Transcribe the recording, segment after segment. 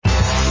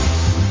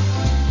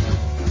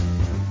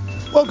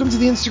Welcome to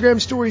the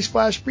Instagram Stories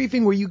Flash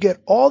Briefing, where you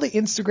get all the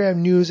Instagram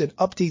news and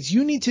updates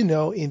you need to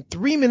know in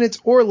 3 minutes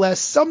or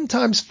less,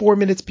 sometimes 4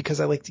 minutes, because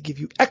I like to give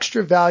you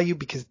extra value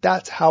because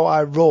that's how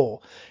I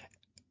roll.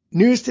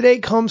 News today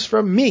comes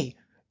from me.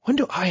 When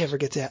do I ever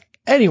get to that?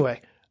 Anyway,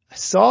 I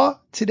saw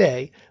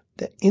today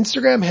that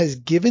Instagram has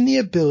given the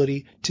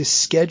ability to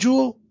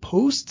schedule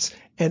posts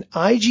and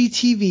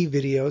IGTV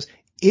videos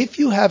if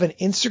you have an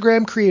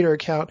Instagram creator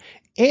account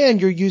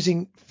and you're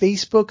using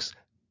Facebook's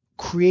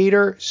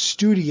Creator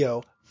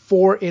Studio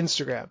for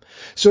Instagram.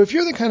 So if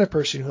you're the kind of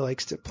person who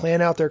likes to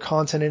plan out their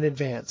content in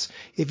advance,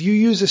 if you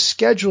use a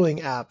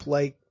scheduling app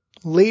like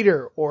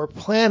Later or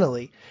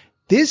Planoly,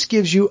 this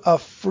gives you a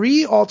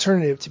free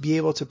alternative to be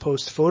able to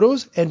post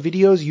photos and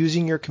videos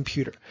using your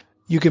computer.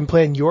 You can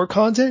plan your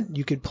content,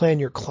 you could plan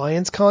your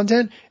client's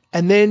content,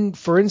 and then,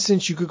 for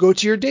instance, you could go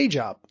to your day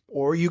job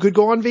or you could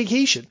go on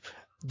vacation.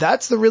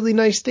 That's the really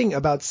nice thing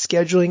about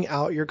scheduling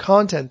out your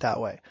content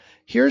that way.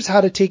 Here's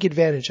how to take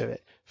advantage of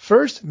it.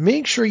 First,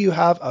 make sure you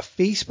have a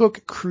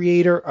Facebook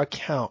creator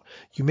account.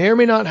 You may or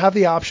may not have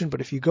the option,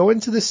 but if you go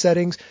into the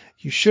settings,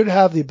 you should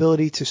have the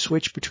ability to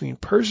switch between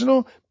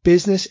personal,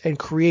 business, and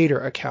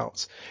creator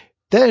accounts.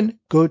 Then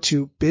go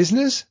to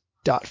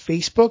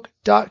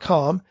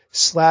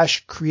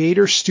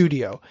business.facebook.com/creator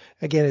studio.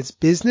 Again, it's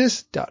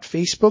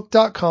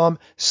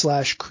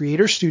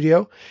business.facebook.com/creator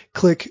studio.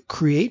 Click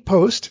create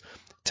post,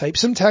 type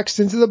some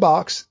text into the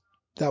box.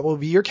 That will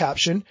be your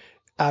caption.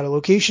 Add a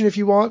location if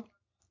you want.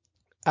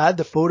 Add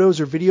the photos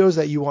or videos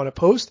that you want to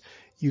post.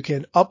 You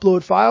can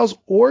upload files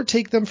or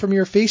take them from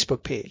your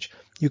Facebook page.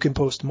 You can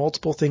post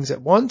multiple things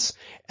at once.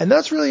 And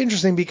that's really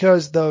interesting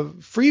because the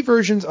free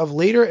versions of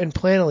Later and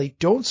Planoly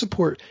don't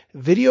support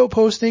video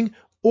posting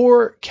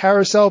or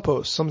carousel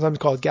posts, sometimes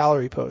called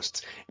gallery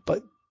posts.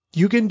 But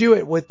you can do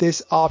it with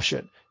this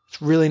option.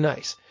 It's really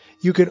nice.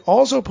 You can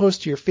also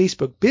post to your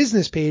Facebook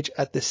business page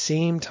at the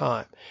same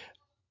time.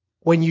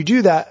 When you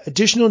do that,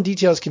 additional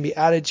details can be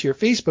added to your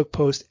Facebook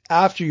post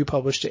after you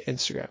publish to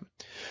Instagram.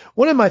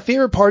 One of my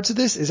favorite parts of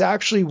this is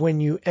actually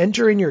when you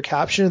enter in your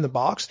caption in the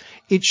box,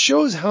 it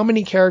shows how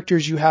many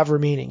characters you have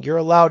remaining. You're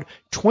allowed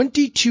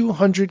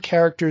 2,200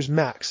 characters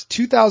max,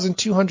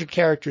 2,200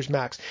 characters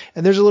max.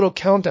 And there's a little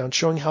countdown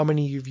showing how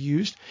many you've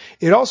used.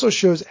 It also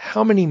shows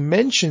how many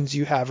mentions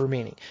you have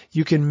remaining.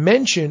 You can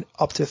mention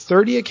up to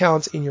 30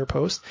 accounts in your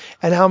post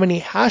and how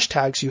many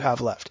hashtags you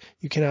have left.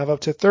 You can have up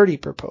to 30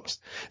 per post.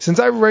 Since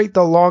I write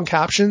the long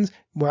captions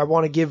where I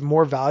want to give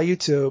more value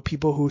to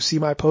people who see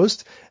my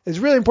post, it's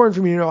really important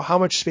for me to know how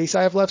much space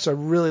I have left, so I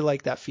really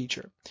like that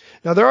feature.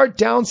 Now, there are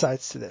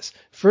downsides to this.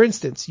 For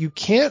instance, you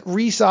can't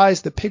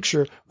resize the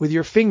picture with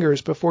your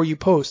fingers before you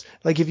post,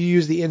 like if you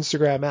use the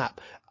Instagram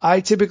app. I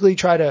typically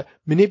try to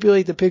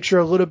manipulate the picture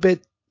a little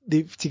bit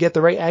to get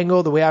the right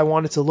angle, the way I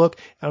want it to look.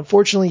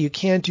 Unfortunately, you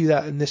can't do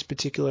that in this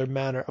particular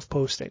manner of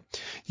posting.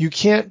 You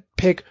can't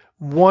pick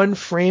one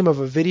frame of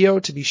a video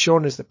to be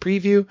shown as the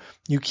preview.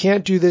 You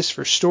can't do this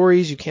for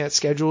stories. You can't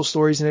schedule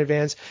stories in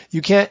advance.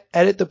 You can't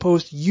edit the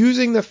post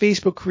using the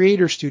Facebook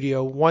Creator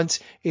Studio once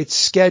it's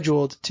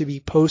scheduled to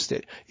be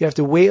posted. You have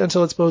to wait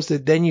until it's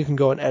posted, then you can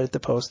go and edit the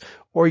post,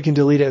 or you can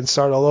delete it and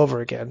start all over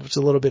again, which is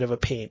a little bit of a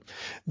pain.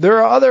 There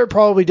are other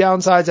probably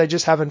downsides. I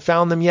just haven't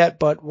found them yet,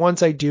 but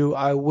once I do,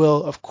 I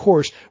will, of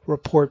course,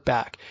 report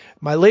back.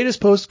 My latest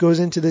post goes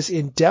into this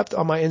in depth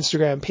on my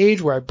Instagram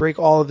page where I break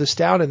all of this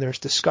down and there's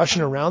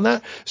discussion around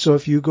that. So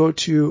if you go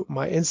to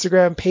my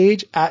Instagram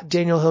page at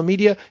Daniel Hill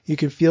Media, you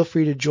can feel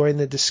free to join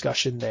the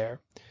discussion there.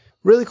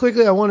 Really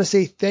quickly, I want to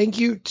say thank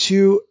you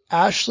to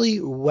Ashley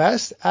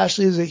West.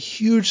 Ashley is a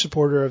huge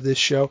supporter of this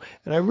show,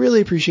 and I really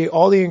appreciate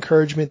all the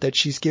encouragement that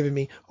she's given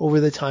me over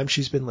the time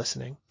she's been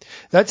listening.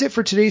 That's it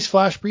for today's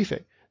Flash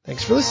Briefing.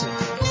 Thanks for listening.